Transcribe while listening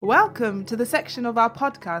Welcome to the section of our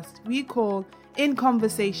podcast we call In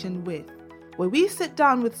Conversation With, where we sit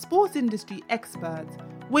down with sports industry experts,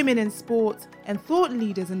 women in sports, and thought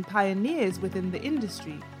leaders and pioneers within the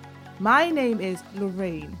industry. My name is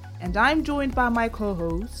Lorraine, and I'm joined by my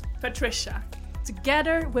co-host, Patricia.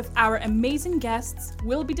 Together with our amazing guests,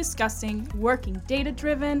 we'll be discussing working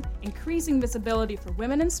data-driven, increasing visibility for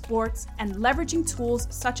women in sports, and leveraging tools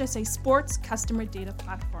such as a sports customer data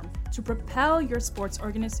platform to propel your sports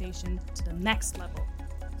organization to the next level.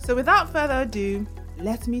 So without further ado,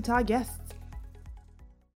 let's meet our guests.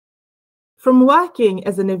 From working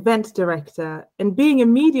as an event director and being a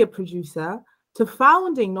media producer, to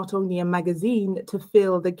founding not only a magazine to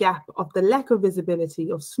fill the gap of the lack of visibility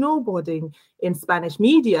of snowboarding in Spanish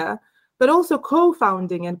media, but also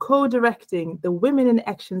co-founding and co-directing the Women in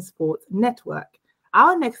Action Sports Network.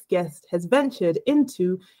 Our next guest has ventured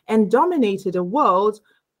into and dominated a world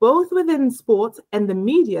both within sports and the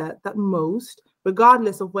media that most,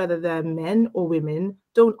 regardless of whether they're men or women,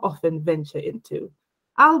 don't often venture into.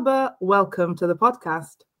 Alba, welcome to the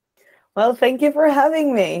podcast. Well, thank you for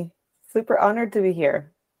having me. Super honored to be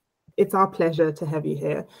here. It's our pleasure to have you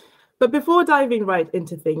here. But before diving right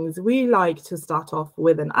into things, we like to start off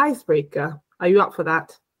with an icebreaker. Are you up for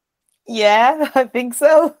that? Yeah, I think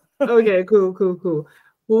so. Okay, cool.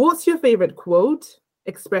 Well, what's your favorite quote,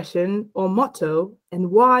 expression, or motto,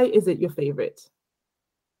 and why is it your favorite?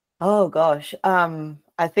 Oh gosh.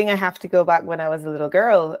 I think I have to go back when I was a little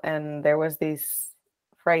girl, and there was this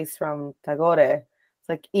phrase from Tagore. It's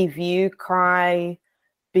like, if you cry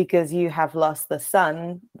because you have lost the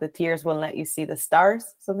sun, the tears won't let you see the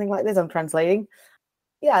stars. Something like this. I'm translating.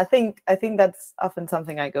 Yeah, I think that's often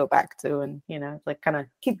something I go back to, and like kind of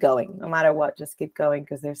keep going, no matter what. Just keep going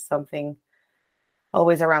because there's something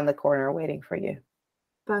always around the corner waiting for you.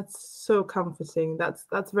 That's so comforting. That's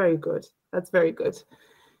very good. That's very good.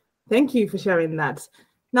 Thank you for sharing that.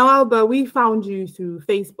 Now, Alba, we found you through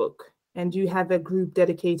Facebook, and you have a group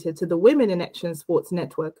dedicated to the Women in Action Sports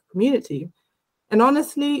Network community. And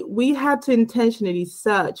honestly, we had to intentionally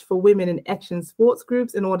search for women in action sports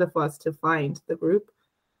groups in order for us to find the group.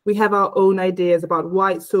 We have our own ideas about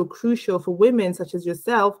why it's so crucial for women such as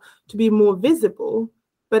yourself to be more visible.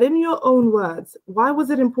 But in your own words, why was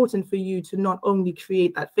it important for you to not only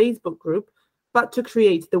create that Facebook group, but to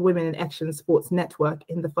create the Women in Action Sports Network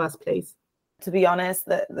in the first place? To be honest,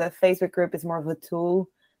 the Facebook group is more of a tool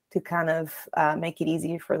to kind of make it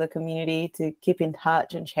easier for the community to keep in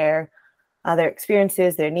touch and share their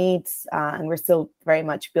experiences, their needs, and we're still very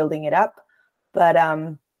much building it up. But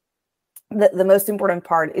the most important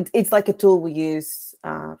part, it's like a tool we use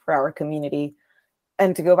for our community.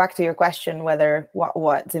 And to go back to your question, whether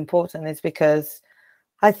what's important, is because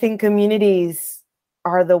I think communities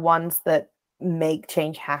are the ones that make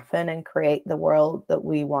change happen and create the world that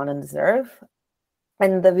we want and deserve.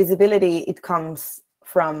 And the visibility, it comes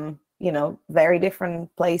from very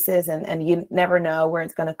different places, and you never know where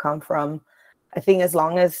it's going to come from. I think as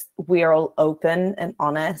long as we are all open and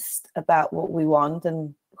honest about what we want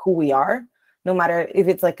and who we are, no matter if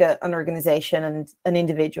it's like an organization and an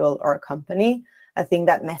individual or a company, I think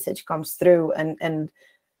that message comes through. And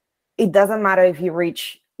it doesn't matter if you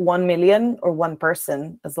reach 1 million or one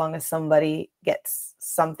person, as long as somebody gets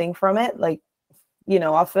something from it. Like,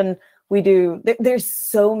 often we do, there's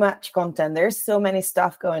so much content, there's so many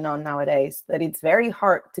stuff going on nowadays that it's very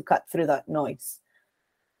hard to cut through that noise.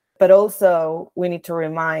 But also we need to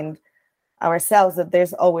remind ourselves that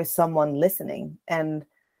there's always someone listening. And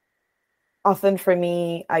often for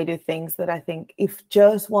me, I do things that I think if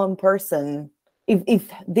just one person,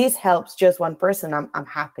 if this helps just one person, I'm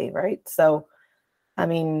happy, right? So, I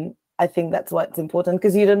mean, I think that's what's important,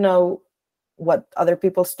 because you don't know what other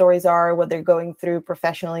people's stories are, what they're going through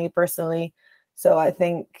professionally, personally. So I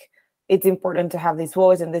think it's important to have this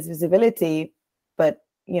voice and this visibility, but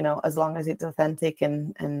as long as it's authentic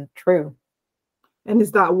and true. And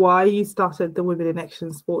is that why you started the Women in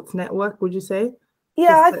Action Sports Network, would you say?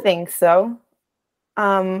 Yeah, I think so.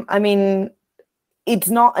 I mean, it's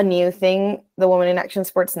not a new thing. The Women in Action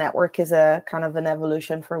Sports Network is a kind of an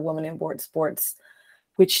evolution for women in board sports,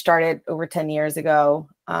 which started over 10 years ago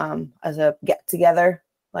as a get-together,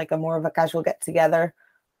 like a more of a casual get-together.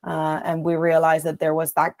 And we realized that there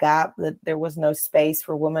was that gap, that there was no space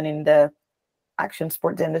for women in the action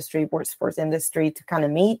sports industry, board sports industry to kind of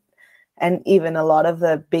meet. And even a lot of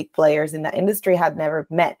the big players in that industry had never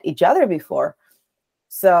met each other before.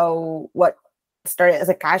 So what started as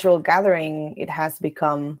a casual gathering, it has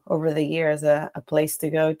become over the years a place to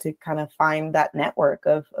go to kind of find that network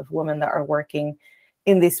of women that are working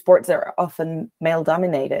in these sports that are often male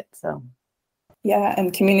dominated. So Yeah,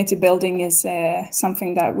 and community building is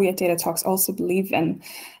something that we at Data Talks also believe in.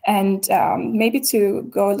 And maybe to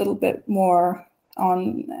go a little bit more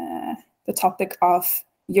on the topic of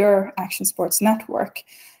your Action Sports Network,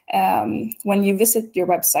 when you visit your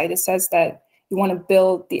website, it says that you want to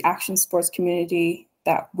build the action sports community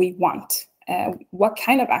that we want. What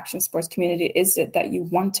kind of action sports community is it that you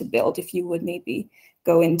want to build, if you would maybe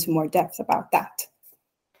go into more depth about that?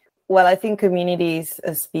 Well, I think communities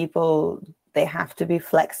as people, they have to be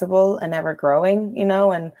flexible and ever growing,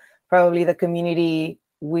 and probably the community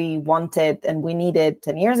we wanted and we needed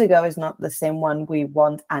 10 years ago is not the same one we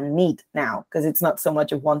want and need now, because it's not so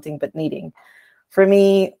much of wanting but needing. For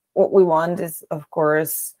me, what we want is, of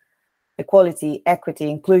course, equality, equity,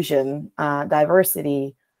 inclusion,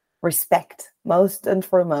 diversity, respect, most and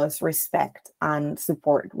foremost, respect and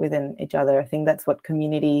support within each other. I think that's what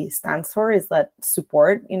community stands for, is that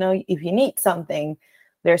support. If you need something,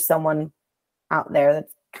 there's someone out there that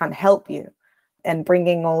can help you. And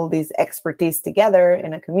bringing all these expertise together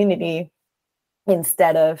in a community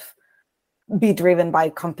instead of be driven by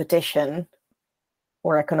competition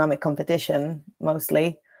or economic competition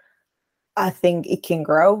mostly, I think it can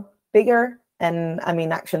grow bigger. And I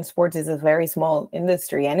mean, action sports is a very small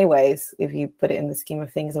industry anyways, if you put it in the scheme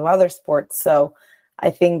of things of other sports. So I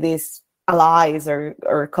think these allies or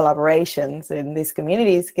collaborations in these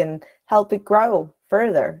communities can help it grow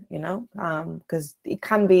further, because it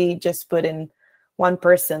can be just put in one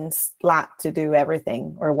person's lap to do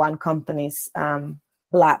everything, or one company's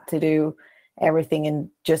lap to do everything and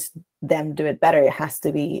just them do it better. It has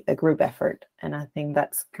to be a group effort. And I think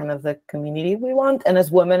that's kind of the community we want. And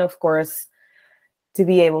as women, of course, to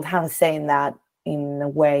be able to have a say in that in a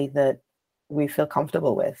way that we feel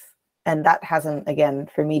comfortable with. And that hasn't, again,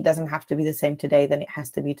 for me, doesn't have to be the same today than it has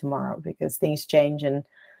to be tomorrow, because things change and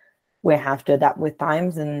we have to adapt with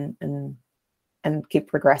times and keep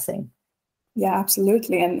progressing. Yeah,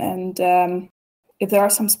 absolutely. And if there are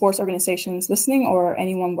some sports organizations listening or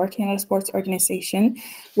anyone working at a sports organization,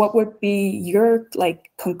 what would be your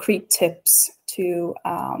concrete tips to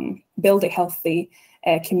build a healthy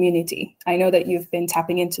community? I know that you've been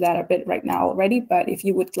tapping into that a bit right now already, but if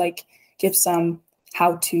you would give some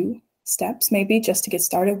how-to steps maybe just to get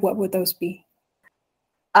started, what would those be?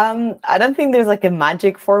 I don't think there's a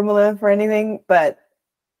magic formula for anything, but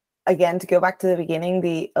again, to go back to the beginning,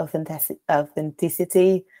 the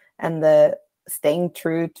authenticity and the staying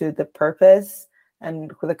true to the purpose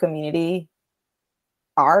and who the community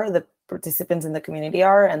are, the participants in the community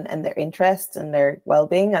are, and their interests and their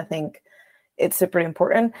well-being, I think it's super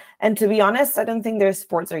important. And to be honest, I don't think there's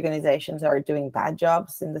sports organizations that are doing bad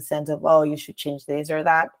jobs in the sense of, oh, you should change this or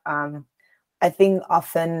that. I think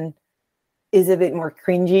often is a bit more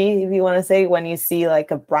cringy, if you want to say, when you see a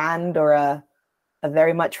brand or a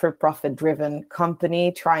very much for profit driven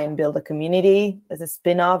company try and build a community as a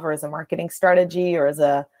spin-off or as a marketing strategy or as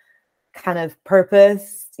a kind of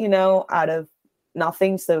purpose, out of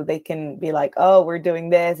nothing. So they can be like, oh, we're doing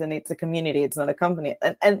this and it's a community, it's not a company.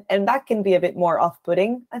 And that can be a bit more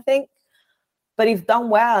off-putting, I think. But if done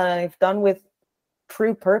well and if done with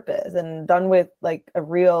true purpose and done with a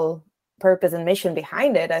real purpose and mission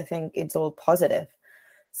behind it, I think it's all positive.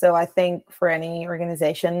 So I think for any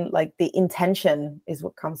organization, the intention is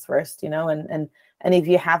what comes first, and if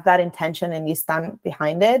you have that intention and you stand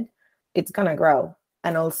behind it, it's going to grow.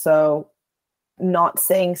 And also not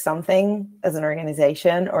saying something as an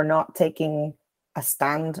organization or not taking a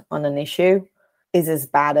stand on an issue is as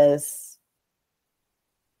bad as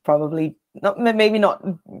probably maybe not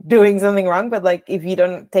doing something wrong, but if you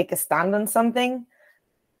don't take a stand on something,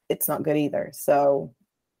 it's not good either. So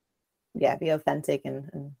yeah, be authentic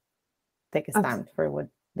and take a stand for what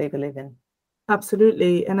they believe in.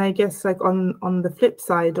 Absolutely. And I guess on the flip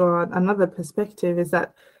side or another perspective is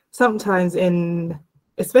that sometimes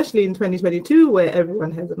especially in 2022, where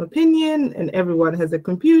everyone has an opinion and everyone has a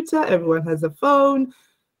computer, everyone has a phone,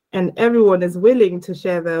 and everyone is willing to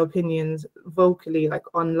share their opinions vocally,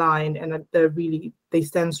 online, and they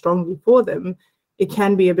stand strongly for them, it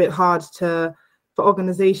can be a bit hard for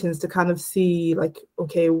organizations to kind of see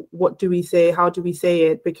okay, what do we say, how do we say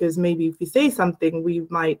it, because maybe if we say something, we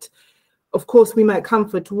might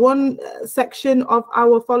comfort one section of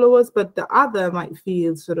our followers, but the other might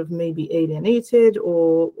feel sort of maybe alienated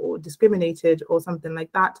or discriminated or something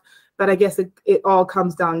like that. But I guess it all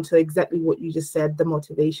comes down to exactly what you just said, the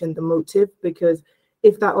motivation, the motive, because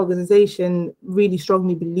if that organization really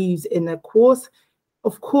strongly believes in a cause,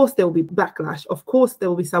 of course, there will be backlash. Of course, there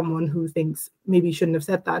will be someone who thinks maybe you shouldn't have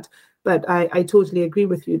said that. But I totally agree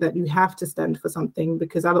with you that you have to stand for something,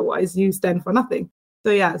 because otherwise you stand for nothing.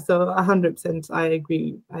 So yeah, so 100% I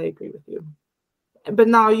agree with you. But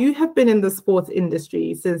now you have been in the sports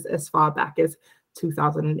industry since as far back as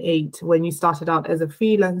 2008, when you started out as a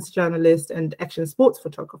freelance journalist and action sports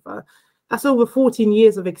photographer. That's over 14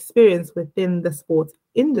 years of experience within the sports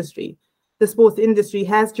industry. The sports industry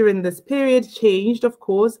has, during this period, changed, of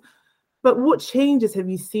course. But what changes have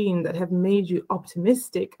you seen that have made you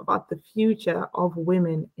optimistic about the future of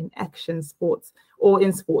women in action sports or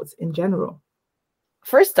in sports in general?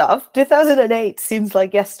 First off, 2008 seems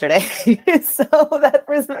like yesterday. So that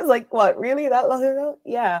was like, what, really? That long ago?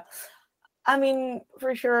 Yeah. I mean,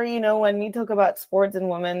 for sure, when you talk about sports and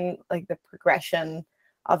women, like the progression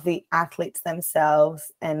of the athletes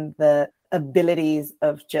themselves and the abilities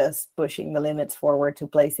of just pushing the limits forward to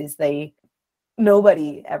places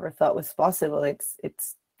nobody ever thought was possible.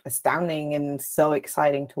 It's astounding and so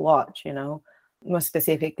exciting to watch, most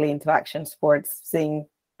specifically into action sports, seeing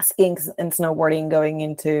skiing and snowboarding going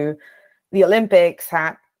into the Olympics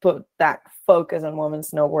had put that focus on women's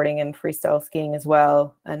snowboarding and freestyle skiing as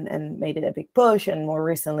well, and made it a big push. And more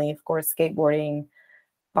recently, of course, skateboarding,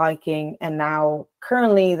 biking, and now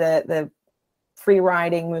currently the free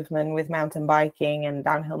riding movement with mountain biking and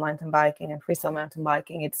downhill mountain biking and freestyle mountain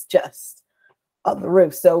biking. It's just up the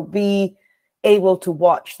roof. So be able to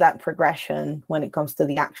watch that progression when it comes to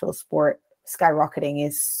the actual sport skyrocketing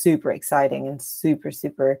is super exciting and super,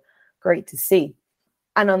 super great to see.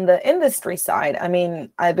 And on the industry side, I mean,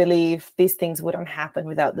 I believe these things wouldn't happen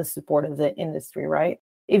without the support of the industry, right?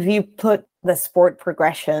 If you put the sport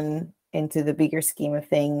progression into the bigger scheme of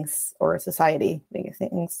things, or society, bigger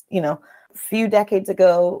things, a few decades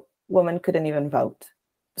ago, women couldn't even vote.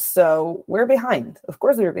 So we're behind. Of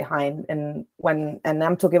course we're behind. And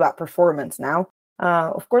I'm talking about performance now,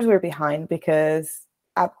 of course we're behind, because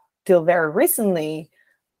up till very recently,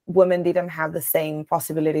 women didn't have the same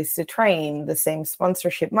possibilities to train, the same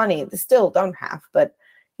sponsorship money. They still don't have, but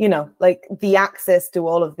like the access to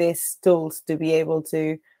all of these tools to be able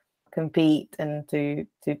to compete and to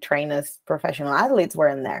train as professional athletes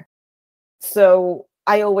weren't there. So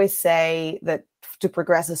I always say that to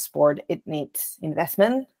progress a sport, it needs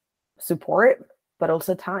investment, support, but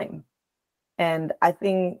also time. And I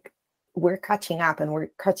think we're catching up, and we're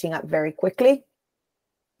catching up very quickly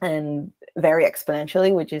and very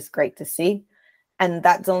exponentially, which is great to see. And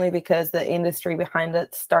that's only because the industry behind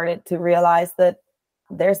it started to realize that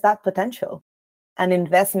there's that potential. And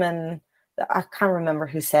investment, I can't remember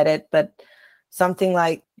who said it, but something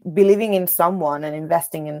like believing in someone and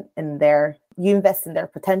investing in you invest in their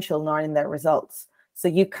potential, not in their results. So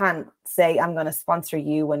you can't say, I'm going to sponsor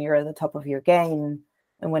you when you're at the top of your game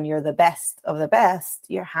and when you're the best of the best.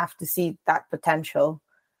 You have to see that potential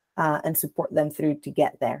and support them through to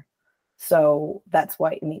get there. So that's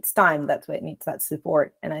why it needs time. That's why it needs that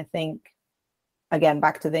support. And I think, again,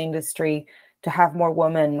 back to the industry, to have more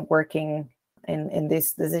women working in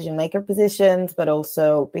these decision maker positions, but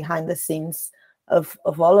also behind the scenes of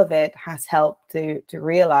all of it, has helped to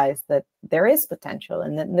realize that there is potential,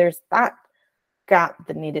 and that there's that gap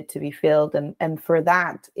that needed to be filled. And for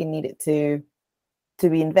that, it needed to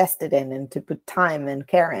be invested in, and to put time and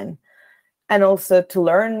care in, and also to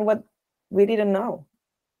learn what we didn't know.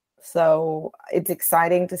 So it's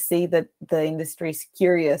exciting to see that the industry is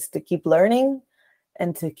curious to keep learning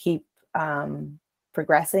and to keep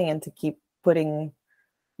progressing, and to keep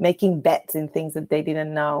making bets in things that they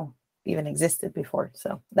didn't know even existed before.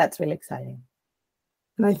 So that's really exciting.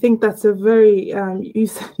 And I think that's a very, you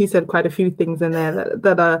said quite a few things in there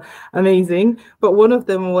that are amazing. But one of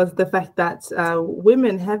them was the fact that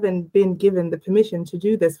women haven't been given the permission to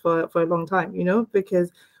do this for a long time,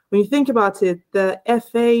 because when you think about it, the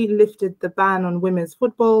FA lifted the ban on women's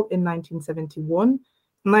football in 1971.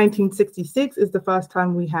 1966 is the first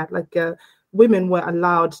time we had women were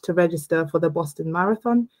allowed to register for the Boston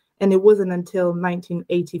Marathon. And it wasn't until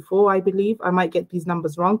 1984, I believe. I might get these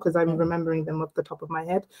numbers wrong because I'm remembering them off the top of my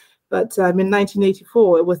head. But in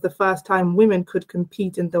 1984, it was the first time women could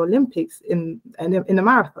compete in the Olympics in a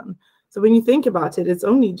marathon. So when you think about it, it's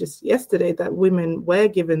only just yesterday that women were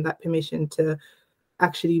given that permission to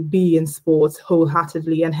actually be in sports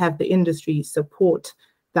wholeheartedly and have the industry support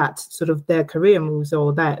that sort of their career moves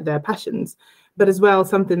or their passions. But as well,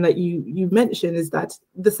 something that you mentioned is that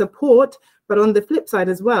the support, but on the flip side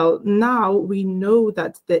as well, now we know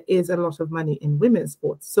that there is a lot of money in women's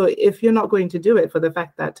sports. So if you're not going to do it for the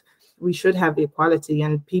fact that we should have equality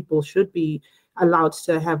and people should be allowed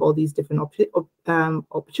to have all these different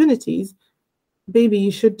opportunities, maybe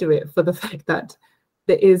you should do it for the fact that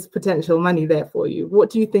there is potential money there for you. What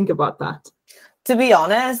do you think about that? To be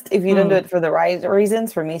honest, if you don't do it for the right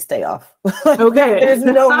reasons, for me, stay off. Okay. There's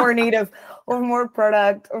no more need of more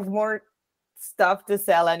product, of more stuff to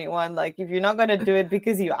sell anyone. Like, if you're not going to do it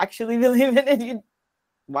because you actually believe in it,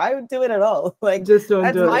 why would do it at all? Like, just don't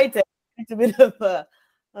that's do my it. take. It's a bit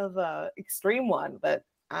of a extreme one, but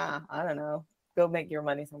I don't know. Go make your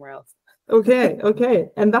money somewhere else. Okay.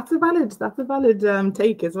 And that's a valid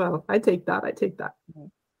take as well. I take that.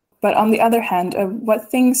 But on the other hand,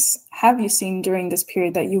 what things have you seen during this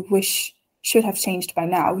period that you wish should have changed by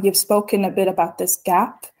now? You've spoken a bit about this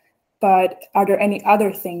gap, but are there any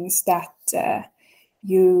other things that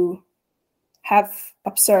you have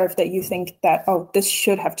observed that you think that, oh, this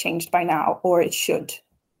should have changed by now, or it should?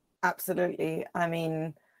 Absolutely. I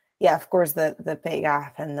mean, yeah, of course, the pay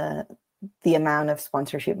gap and the amount of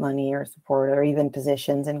sponsorship money or support or even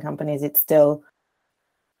positions in companies, it's still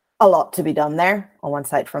a lot to be done there on one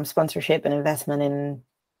side, from sponsorship and investment in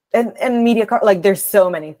and media. Like, there's so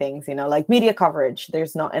many things, like media coverage.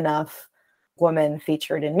 There's not enough women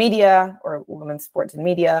featured in media or women's sports in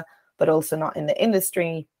media, but also not in the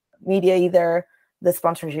industry media either. The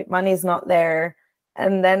sponsorship money is not there.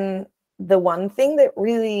 And then the one thing that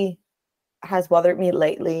really has bothered me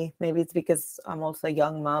lately, maybe it's because I'm also a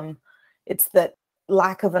young mom, it's that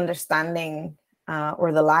lack of understanding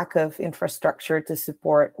or the lack of infrastructure to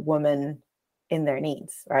support women in their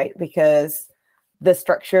needs, right? Because the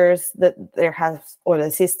structures that there have, or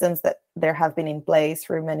the systems that there have been in place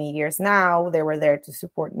for many years now, they were there to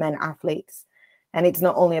support men athletes. And it's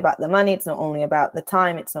not only about the money, it's not only about the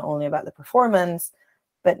time, it's not only about the performance,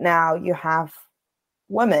 but now you have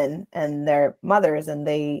women and their mothers, and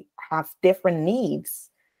they have different needs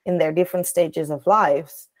in their different stages of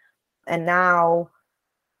lives. And now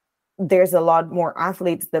there's a lot more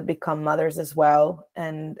athletes that become mothers as well,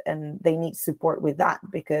 and they need support with that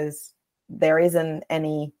because there isn't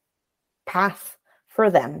any path for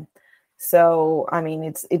them. So, I mean,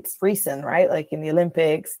 it's recent, right? Like in the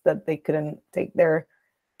Olympics, that they couldn't take their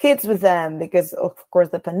kids with them because, of course,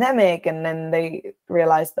 the pandemic. And then they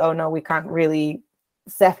realized, oh no, we can't really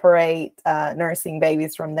separate nursing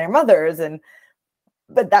babies from their mothers.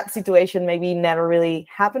 But that situation maybe never really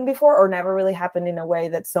happened before, or never really happened in a way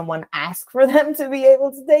that someone asked for them to be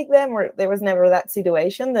able to take them, or there was never that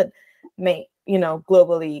situation that made,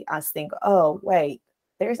 globally us think, oh, wait,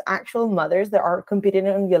 there's actual mothers that are competing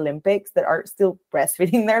in the Olympics that are still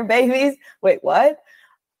breastfeeding their babies. Wait, what?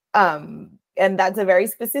 And that's a very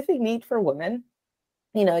specific need for women.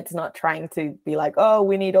 It's not trying to be like, oh,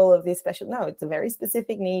 we need all of these special. No, it's a very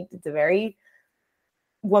specific need. It's a very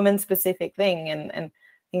woman-specific thing and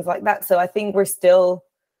things like that. So I think we're still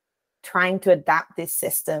trying to adapt these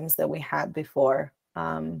systems that we had before.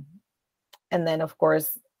 And then, of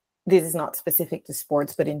course, this is not specific to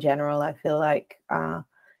sports, but in general, I feel like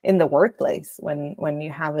in the workplace, when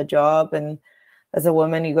you have a job and as a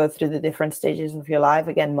woman, you go through the different stages of your life.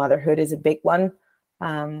 Again, motherhood is a big one.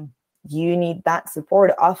 You need that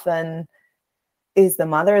support. Often is the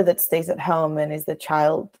mother that stays at home and is the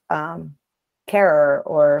child carer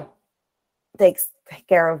or takes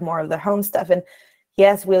care of more of the home stuff. And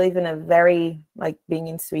yes, we live in a very, like being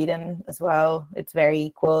in Sweden as well, it's very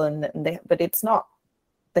equal, but it's not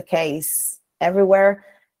the case everywhere,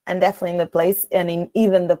 and definitely in the place, and in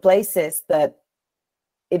even the places that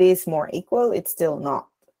it is more equal, it's still not.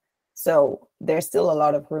 So there's still a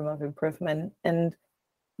lot of room of improvement, and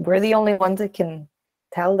we're the only ones that can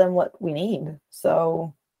tell them what we need.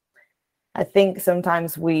 So I think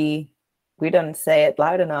sometimes we don't say it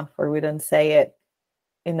loud enough, or we don't say it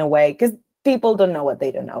in a way, because people don't know what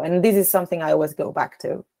they don't know. And this is something I always go back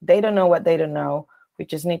to. They don't know what they don't know. We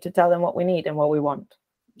just need to tell them what we need and what we want.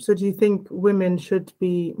 So do you think women should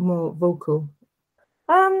be more vocal?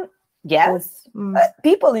 Yes.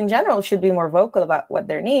 People in general should be more vocal about what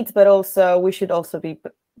their needs, but also we should also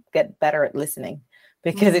get better at listening,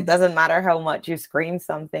 because it doesn't matter how much you scream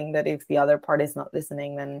something, that if the other part is not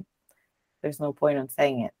listening, then there's no point in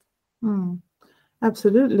saying it.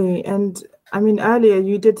 Absolutely. And I mean, earlier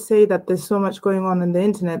you did say that there's so much going on the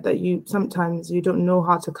internet that sometimes you don't know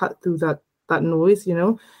how to cut through that noise,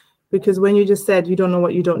 because when you just said you don't know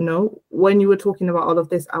what you don't know, when you were talking about all of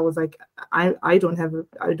this, I was like, I don't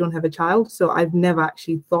have a child, so I've never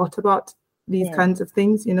actually thought about these kinds of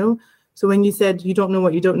things, So when you said you don't know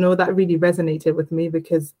what you don't know, that really resonated with me,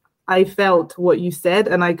 because I felt what you said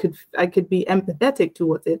and I could be empathetic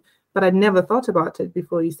towards it, but I'd never thought about it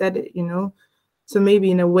before you said it, So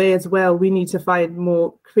maybe in a way as well, we need to find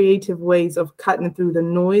more creative ways of cutting through the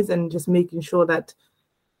noise and just making sure that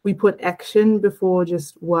we put action before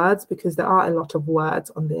just words, because there are a lot of words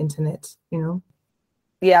on the internet,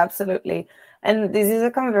 Yeah, absolutely. And this is a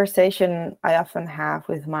conversation I often have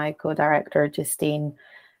with my co-director, Justine,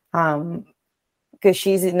 because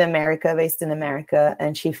she's in America, based in America,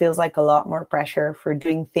 and she feels like a lot more pressure for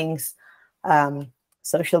doing things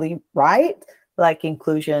socially right, like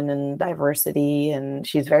inclusion and diversity. And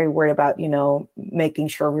she's very worried about, making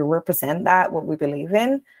sure we represent what we believe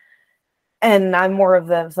in. And I'm more of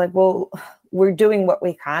the, it's like, well, we're doing what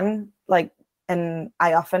we can. Like, and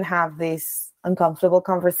I often have these uncomfortable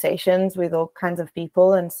conversations with all kinds of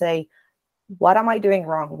people and say, what am I doing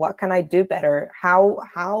wrong? What can I do better? How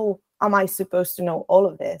am I supposed to know all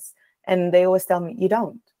of this? And they always tell me, you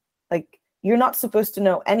don't. Like, you're not supposed to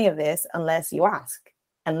know any of this unless you ask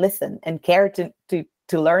and listen and care to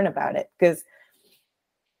learn about it. Because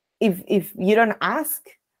if you don't ask,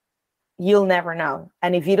 you'll never know.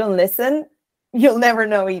 And if you don't listen, you'll never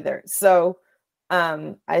know either. So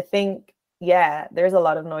I think, there's a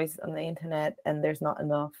lot of noise on the internet, and there's not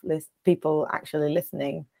enough people actually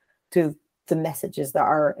listening to the messages that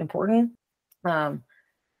are important. But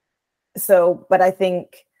I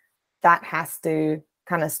think that has to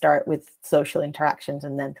kind of start with social interactions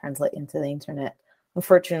and then translate into the internet.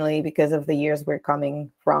 Unfortunately, because of the years we're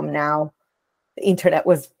coming from now, the internet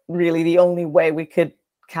was really the only way we could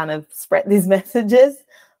kind of spread these messages.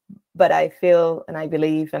 But I feel and I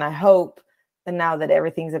believe and I hope that now that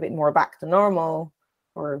everything's a bit more back to normal,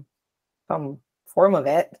 or some form of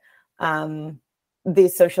it,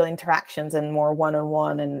 these social interactions and more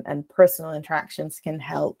one-on-one and personal interactions can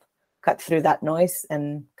help cut through that noise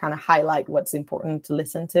and kind of highlight what's important to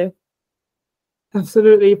listen to.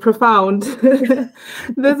 Absolutely profound.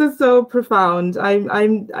 This is so profound.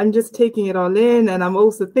 I'm just taking it all in, and I'm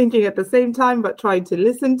also thinking at the same time, but trying to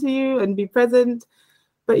listen to you and be present.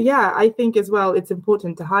 But yeah, I think as well, it's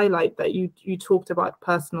important to highlight that you talked about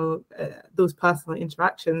those personal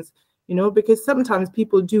interactions, because sometimes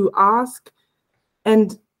people do ask,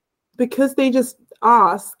 and because they just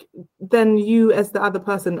ask, then you as the other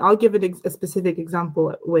person, I'll give it a specific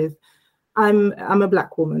example with, I'm a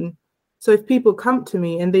Black woman. So if people come to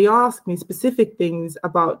me and they ask me specific things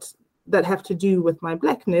that have to do with my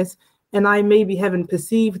Blackness, and I maybe haven't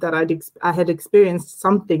perceived that I had experienced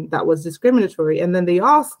something that was discriminatory, and then they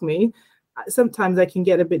ask me, sometimes I can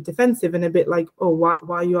get a bit defensive and a bit like, oh, why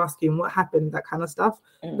are you asking? What happened? That kind of stuff.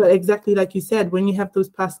 But exactly like you said, when you have those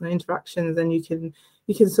personal interactions, and you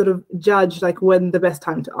can sort of judge like when the best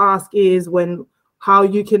time to ask is, how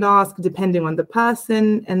you can ask depending on the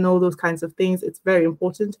person and all those kinds of things. It's very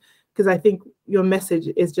important, because I think your message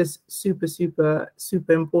is just super, super,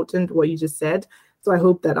 super important, what you just said. So I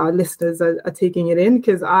hope that our listeners are taking it in,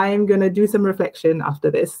 because I'm going to do some reflection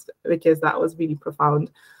after this, because that was really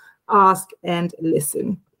profound. Ask and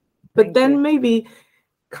listen. But then maybe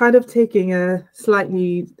kind of taking a slight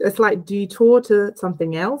detour to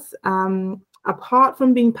something else. Apart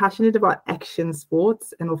from being passionate about action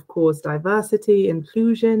sports and, of course, diversity,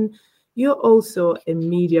 inclusion, you're also a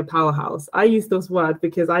media powerhouse. I use those words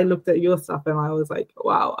because I looked at your stuff and I was like,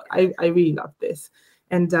 wow, I really love this.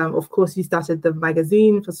 And of course, you started the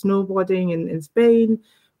magazine for snowboarding in Spain.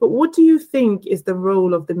 But what do you think is the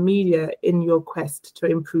role of the media in your quest to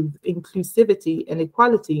improve inclusivity and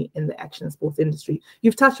equality in the action sports industry?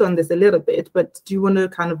 You've touched on this a little bit, but do you want to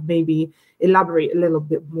kind of maybe elaborate a little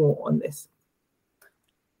bit more on this?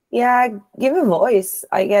 Yeah, give a voice.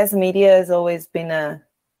 I guess media has always been an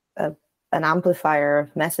amplifier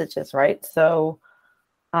of messages, right? So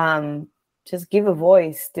just give a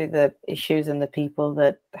voice to the issues and the people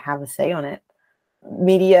that have a say on it.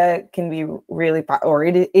 Media can be really,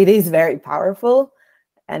 it is very powerful,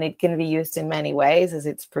 and it can be used in many ways, as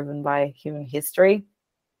it's proven by human history.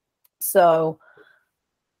 So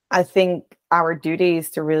I think our duty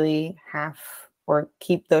is to really have or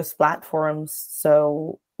keep those platforms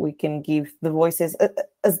so we can give the voices,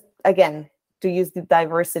 again, to use the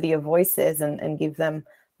diversity of voices and give them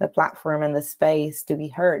the platform and the space to be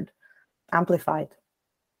heard, amplified.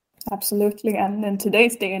 Absolutely. And in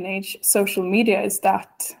today's day and age, social media is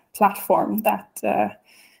that platform that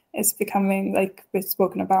is becoming, like we've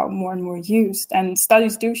spoken about, more and more used. And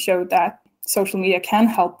studies do show that social media can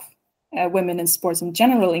help women in sports in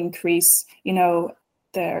general increase,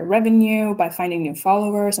 their revenue by finding new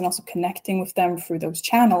followers and also connecting with them through those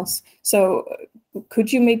channels. So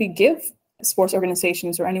could you maybe give sports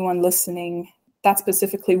organizations or anyone listening that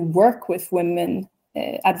specifically work with women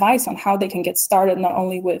advice on how they can get started, not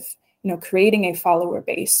only with creating a follower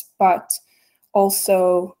base, but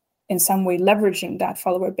also in some way leveraging that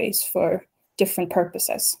follower base for different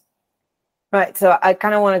purposes? Right. So I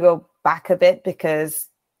kind of want to go back a bit, because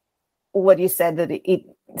what you said, that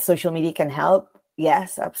social media can help.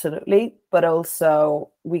 Yes, absolutely. But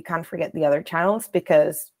also we can't forget the other channels,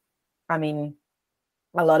 because a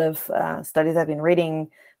lot of studies I've been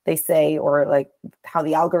reading they say, or like how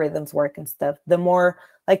the algorithms work and stuff, the more,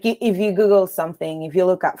 like if you Google something, if you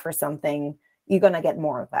look up for something, you're going to get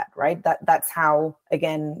more of that, right? That's how,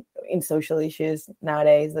 again, in social issues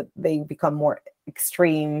nowadays, that they become more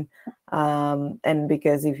extreme. And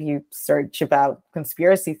because if you search about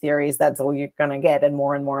conspiracy theories, that's all you're going to get, and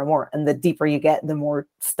more and more and more. And the deeper you get, the more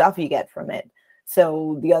stuff you get from it.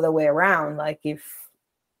 So the other way around, like if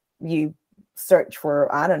you search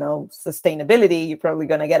for, I don't know, sustainability, you're probably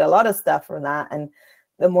going to get a lot of stuff from that. And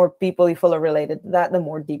the more people you follow related to that, the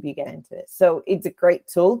more deep you get into it. So it's a great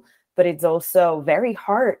tool, but it's also very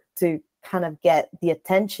hard to kind of get the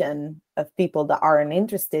attention of people that aren't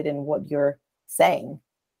interested in what you're saying,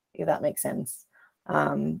 if that makes sense,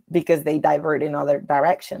 because they divert in other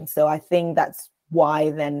directions. So I think that's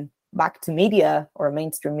why then back to media, or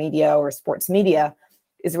mainstream media or sports media,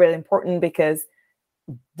 is really important, because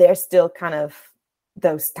they're still kind of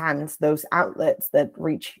those stands, those outlets that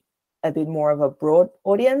reach a bit more of a broad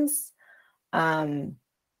audience.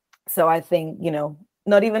 So I think,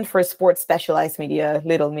 not even for sports specialized media,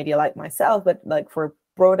 little media like myself, but like for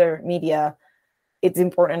broader media, it's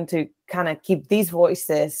important to kind of keep these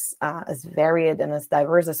voices as varied and as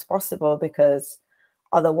diverse as possible, because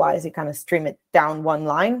otherwise you kind of stream it down one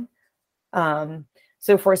line.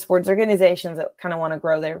 So for sports organizations that kind of want to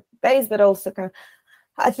grow their base, but also kind of,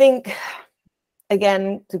 I think,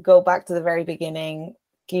 again, to go back to the very beginning,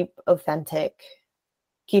 keep authentic,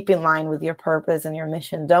 keep in line with your purpose and your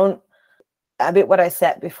mission. Don't, a bit what I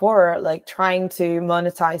said before, like trying to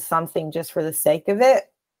monetize something just for the sake of it,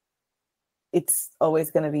 it's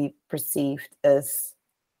always going to be perceived as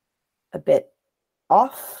a bit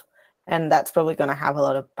off, and that's probably going to have a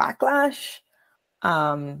lot of backlash.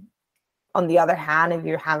 On the other hand, if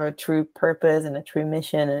you have a true purpose and a true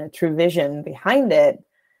mission and a true vision behind it,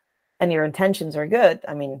 and your intentions are good,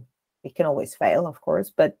 I mean, it can always fail, of course,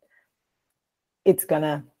 but it's going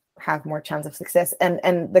to have more chance of success.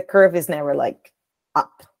 And the curve is never like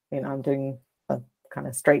up. I'm doing a kind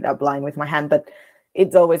of straight up line with my hand, but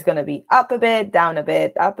it's always going to be up a bit, down a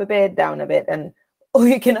bit, up a bit, down a bit. And all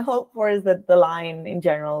you can hope for is that the line in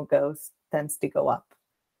general tends to go up.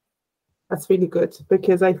 That's really good,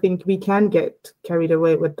 because I think we can get carried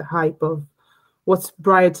away with the hype of what's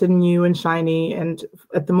bright and new and shiny. And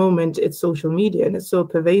at the moment, it's social media, and it's so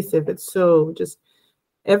pervasive. It's so just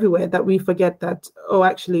everywhere that we forget that,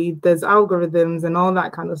 actually, there's algorithms and all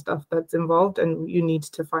that kind of stuff that's involved, and you need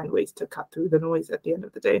to find ways to cut through the noise at the end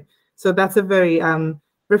of the day. So that's a very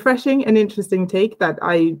refreshing and interesting take that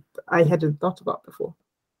I hadn't thought about before.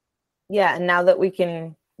 Yeah, and now that we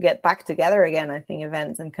can get back together again, I think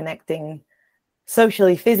events and connecting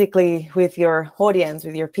socially, physically with your audience,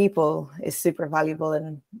 with your people, is super valuable.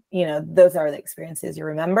 And those are the experiences you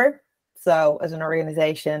remember. So as an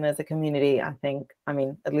organization, as a community, I think,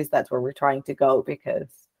 at least that's where we're trying to go, because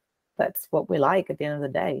that's what we like at the end of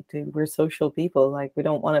the day. We're social people. Like, we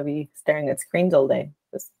don't want to be staring at screens all day.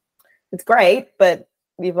 It's great, but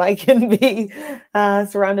if I can be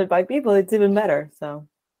surrounded by people, it's even better. So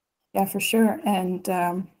yeah, for sure. And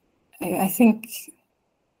I think,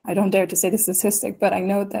 I don't dare to say the statistic, but I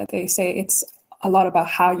know that they say it's a lot about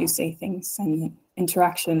how you say things, and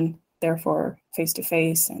interaction, therefore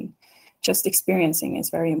face-to-face, and just experiencing is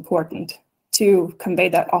very important to convey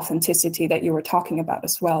that authenticity that you were talking about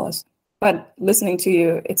as well. But listening to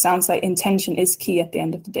you, it sounds like intention is key at the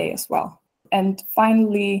end of the day as well. And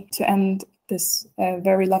finally, to end this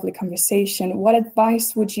very lovely conversation, what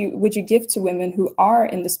advice would you give to women who are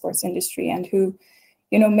in the sports industry and who,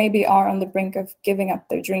 maybe are on the brink of giving up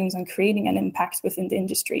their dreams and creating an impact within the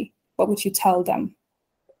industry? What would you tell them?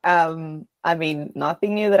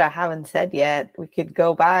 Nothing new that I haven't said yet. We could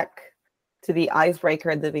go back to the icebreaker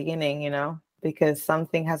at the beginning, because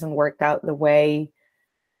something hasn't worked out the way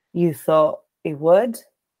you thought it would.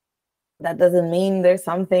 That doesn't mean there's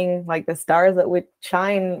something like the stars that would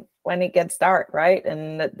shine when it gets dark, right?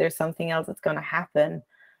 And that there's something else that's going to happen,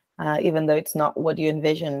 even though it's not what you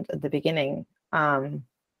envisioned at the beginning.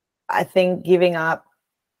 I think giving up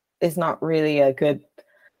is not really a good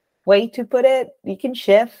way to put it. You can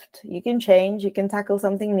shift, you can change, you can tackle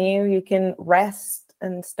something new, you can rest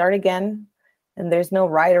and start again. And there's no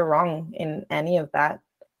right or wrong in any of that.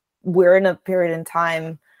 We're in a period in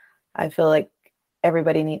time, I feel like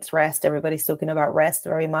everybody needs rest. Everybody's talking about rest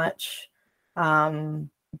very much.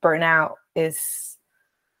 Burnout is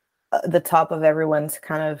the top of everyone's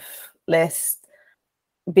kind of list.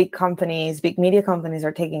 Big companies, big media companies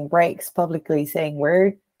are taking breaks publicly, saying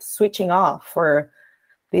we're switching off for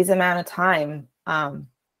this amount of time.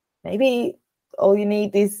 Maybe all you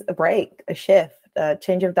need is a break, a shift, a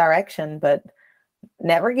change of direction, but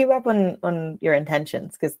never give up on your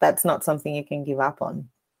intentions, because that's not something you can give up on.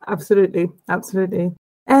 Absolutely. Absolutely.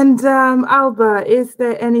 And Alba, is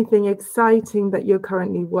there anything exciting that you're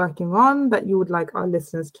currently working on that you would like our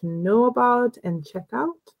listeners to know about and check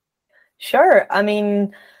out? Sure. I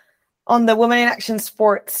mean, on the Women in Action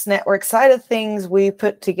Sports Network side of things, we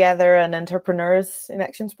put together an Entrepreneurs in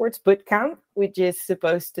Action Sports bootcamp, which is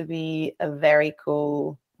supposed to be a very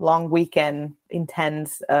cool long weekend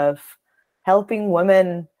intense of helping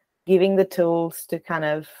women, giving the tools to kind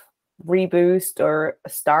of reboost or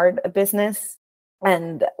start a business.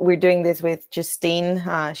 And we're doing this with Justine.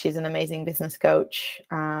 She's an amazing business coach.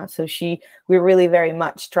 So we're really very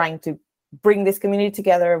much trying to bring this community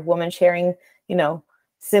together of women sharing,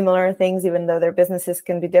 similar things, even though their businesses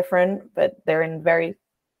can be different, but they're in very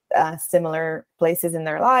similar places in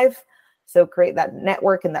their life. So create that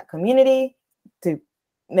network and that community to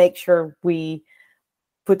make sure we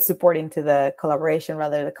put support into the collaboration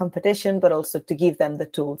rather than the competition, but also to give them the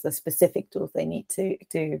tools, the specific tools they need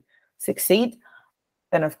to succeed.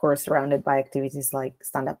 And of course, surrounded by activities like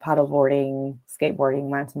stand-up paddleboarding, skateboarding,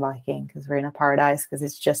 mountain biking, because we're in a paradise, because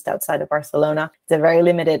it's just outside of Barcelona. It's a very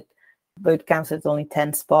limited boot camp, so it's only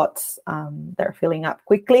 10 spots. They're filling up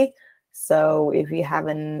quickly. So if you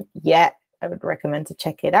haven't yet, I would recommend to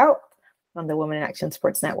check it out on the Women in Action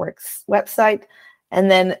Sports Network's website.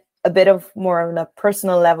 And then a bit of more on a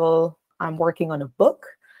personal level, I'm working on a book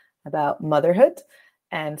about motherhood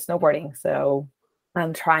and snowboarding. So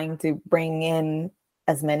I'm trying to bring in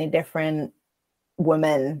as many different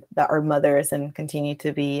women that are mothers and continue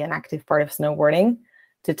to be an active part of snowboarding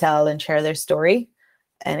to tell and share their story.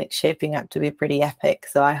 And it's shaping up to be pretty epic.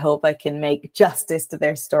 So I hope I can make justice to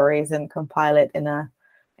their stories and compile it in an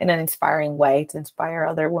inspiring way to inspire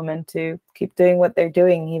other women to keep doing what they're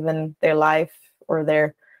doing, even their life or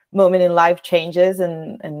their moment in life changes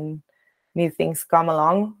and new things come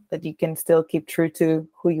along, that you can still keep true to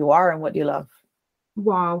who you are and what you love.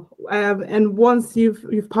 Wow. And once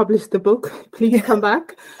you've published the book, please come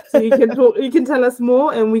back so you can tell us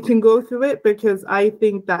more and we can go through it, because I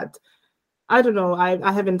think that, I don't know,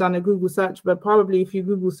 I haven't done a Google search, but probably if you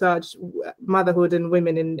Google search motherhood and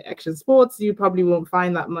women in action sports, you probably won't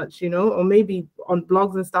find that much, or maybe on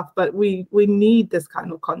blogs and stuff, but we need this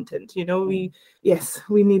kind of content, we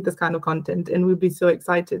need this kind of content, and we'd be so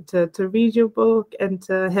excited to read your book and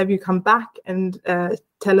to have you come back and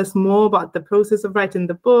tell us more about the process of writing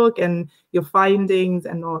the book and your findings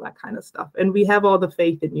and all that kind of stuff. And we have all the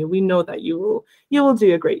faith in you. We know that you will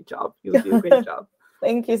do a great job. You'll do a great job.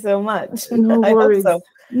 Thank you so much. No worries. I hope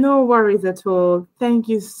so. No worries at all. Thank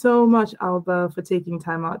you so much, Alba, for taking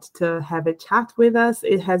time out to have a chat with us.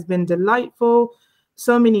 It has been delightful.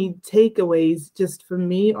 So many takeaways just for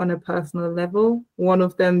me on a personal level. One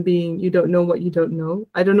of them being, you don't know what you don't know.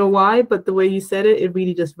 I don't know why, but the way you said it, it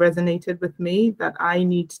really just resonated with me, that I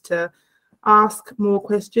need to ask more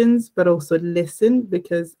questions, but also listen,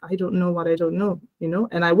 because I don't know what I don't know,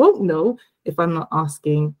 and I won't know if I'm not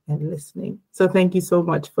asking and listening. So thank you so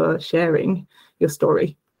much for sharing your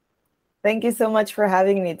story. Thank you so much for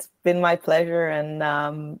having me. It's been my pleasure.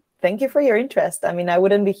 And thank you for your interest. I mean, I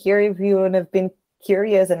wouldn't be here if you wouldn't have been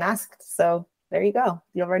curious and asked. So there you go.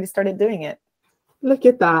 You already started doing it. Look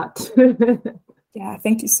at that. Yeah,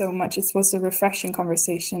 thank you so much. It was a refreshing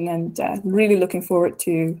conversation, and really looking forward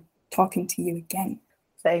to talking to you again.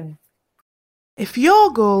 Same. If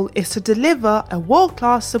your goal is to deliver a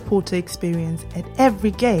world-class supporter experience at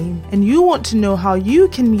every game, and you want to know how you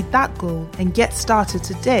can meet that goal and get started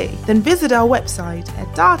today, then visit our website at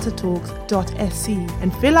datatalks.sc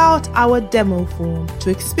and fill out our demo form to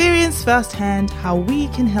experience firsthand how we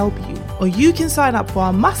can help you. Or you can sign up for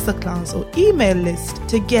our masterclass or email list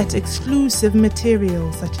to get exclusive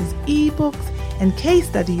materials such as ebooks and case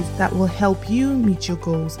studies that will help you meet your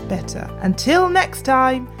goals better. Until next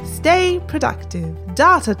time, stay productive.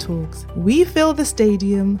 Data Talks. We fill the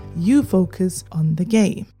stadium, you focus on the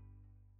game.